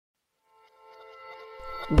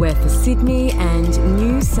We're for Sydney and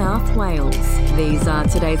New South Wales. These are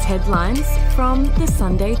today's headlines from the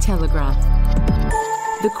Sunday Telegraph.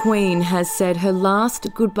 The Queen has said her last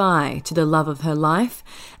goodbye to the love of her life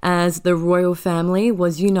as the royal family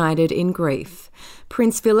was united in grief.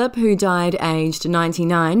 Prince Philip, who died aged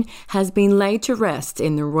 99, has been laid to rest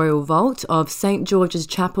in the royal vault of St George's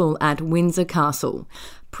Chapel at Windsor Castle.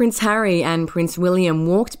 Prince Harry and Prince William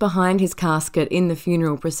walked behind his casket in the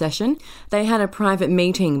funeral procession. They had a private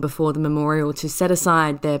meeting before the memorial to set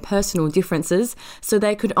aside their personal differences so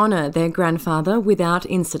they could honour their grandfather without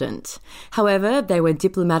incident. However, they were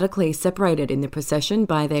diplomatically separated in the procession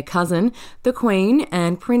by their cousin, the Queen,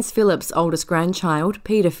 and Prince Philip's oldest grandchild,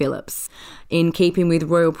 Peter Phillips. In keeping with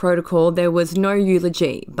royal protocol, there was no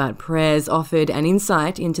eulogy, but prayers offered an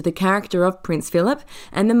insight into the character of Prince Philip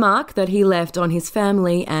and the mark that he left on his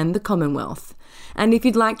family and the Commonwealth. And if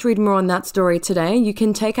you'd like to read more on that story today, you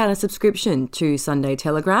can take out a subscription to Sunday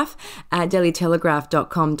Telegraph at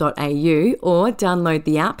dailytelegraph.com.au or download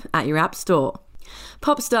the app at your app store.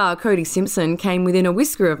 Pop star Cody Simpson came within a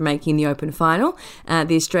whisker of making the Open final at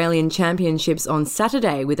the Australian Championships on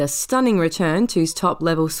Saturday with a stunning return to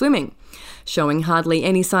top-level swimming. Showing hardly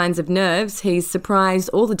any signs of nerves, he's surprised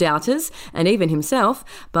all the doubters, and even himself,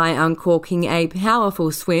 by uncorking a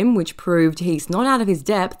powerful swim which proved he's not out of his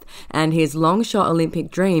depth and his long-shot Olympic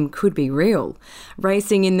dream could be real.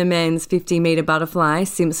 Racing in the men's 50-metre butterfly,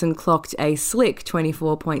 Simpson clocked a slick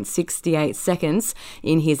 24.68 seconds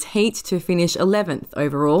in his heat to finish 11th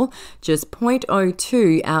overall, just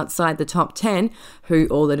 0.02 outside the top 10, who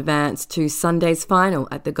all advanced to Sunday's final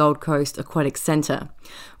at the Gold Coast Aquatic Centre.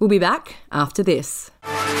 We'll be back after this.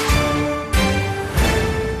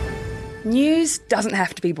 News doesn't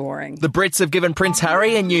have to be boring. The Brits have given Prince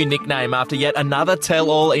Harry a new nickname after yet another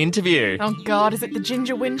tell-all interview. Oh God, is it the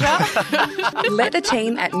Ginger Whinger? Let the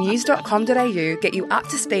team at news.com.au get you up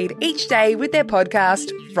to speed each day with their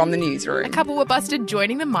podcast, From the Newsroom. A couple were busted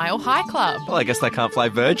joining the Mile High Club. Well, I guess they can't play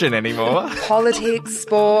Virgin anymore. Politics,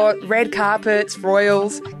 sport, red carpets,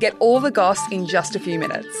 royals. Get all the goss in just a few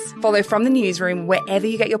minutes. Follow From the Newsroom wherever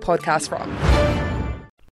you get your podcast from.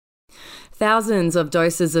 Thousands of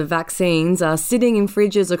doses of vaccines are sitting in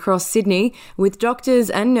fridges across Sydney, with doctors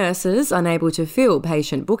and nurses unable to fill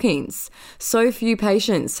patient bookings. So few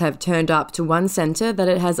patients have turned up to one centre that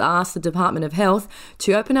it has asked the Department of Health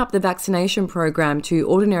to open up the vaccination program to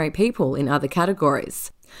ordinary people in other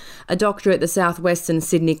categories. A doctor at the South Western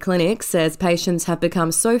Sydney Clinic says patients have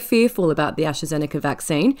become so fearful about the AstraZeneca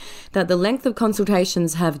vaccine that the length of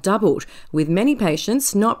consultations have doubled, with many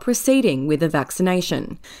patients not proceeding with a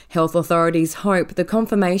vaccination. Health authorities hope the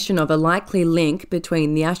confirmation of a likely link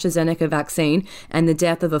between the AstraZeneca vaccine and the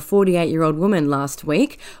death of a 48-year-old woman last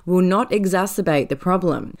week will not exacerbate the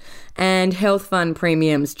problem. And health fund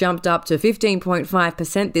premiums jumped up to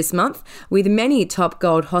 15.5% this month, with many Top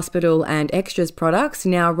Gold hospital and extras products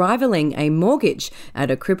now rivaling a mortgage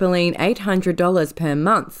at a crippling $800 per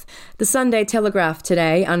month. The Sunday Telegraph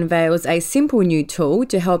today unveils a simple new tool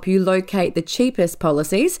to help you locate the cheapest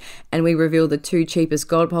policies, and we reveal the 2 cheapest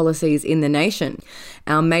gold policies in the nation.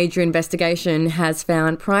 Our major investigation has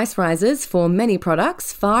found price rises for many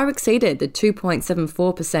products far exceeded the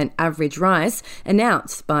 2.74% average rise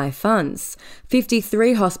announced by funds.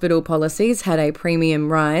 53 hospital policies had a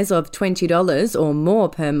premium rise of $20 or more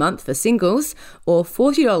per month for singles, or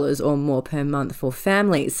 $40 or more per month for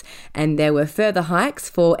families, and there were further hikes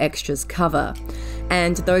for extras cover.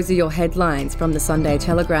 And those are your headlines from the Sunday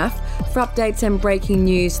Telegraph. For updates and breaking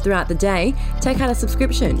news throughout the day, take out a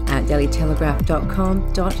subscription at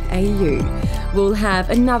dailytelegraph.com.au. We'll have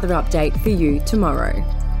another update for you tomorrow.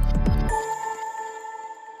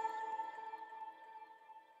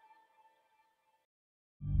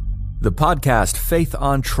 The podcast Faith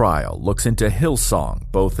on Trial looks into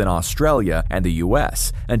Hillsong, both in Australia and the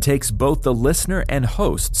US, and takes both the listener and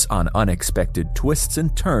hosts on unexpected twists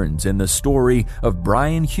and turns in the story of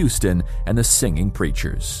Brian Houston and the Singing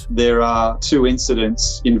Preachers. There are 2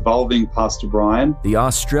 incidents involving Pastor Brian. The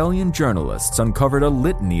Australian journalists uncovered a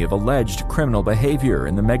litany of alleged criminal behavior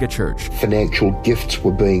in the megachurch. Financial gifts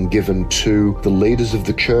were being given to the leaders of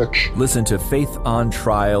the church. Listen to Faith on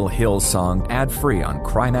Trial Hillsong ad-free on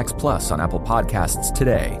Crimex Plus on Apple Podcasts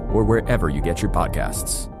today or wherever you get your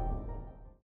podcasts.